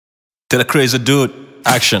Tell a crazy dude,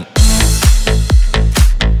 action.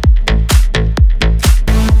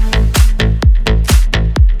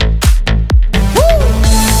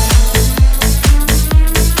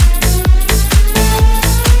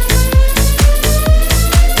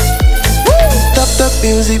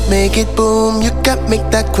 Music, make it boom. You got make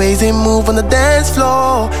that crazy move on the dance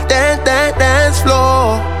floor. Dance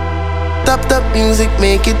floor. Top music,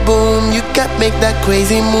 make it boom. You got make that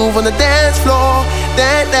crazy move on the dance floor.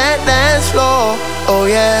 Dance floor. Oh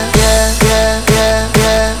yeah, yeah, yeah, yeah,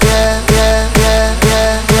 yeah, yeah, yeah, yeah,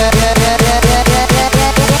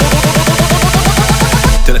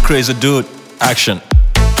 yeah. Tell a crazy dude, action.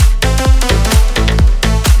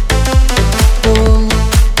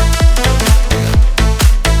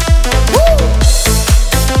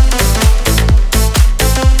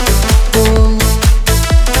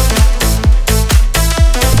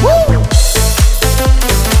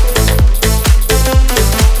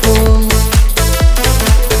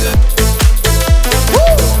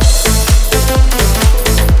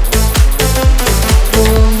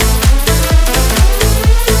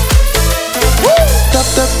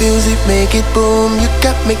 Music, make it boom. You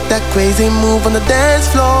got make that crazy move on the dance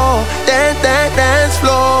floor. Dance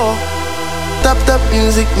floor. Top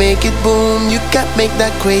music, make it boom. You got make that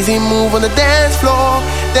crazy move on the dance floor.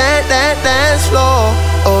 Dance floor.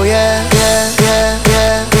 Oh yeah, yeah, yeah,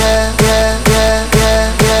 yeah, yeah, yeah, yeah, yeah,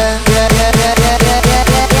 yeah, yeah, yeah, yeah,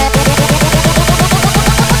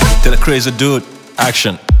 yeah. Tell a crazy dude,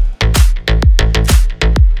 action.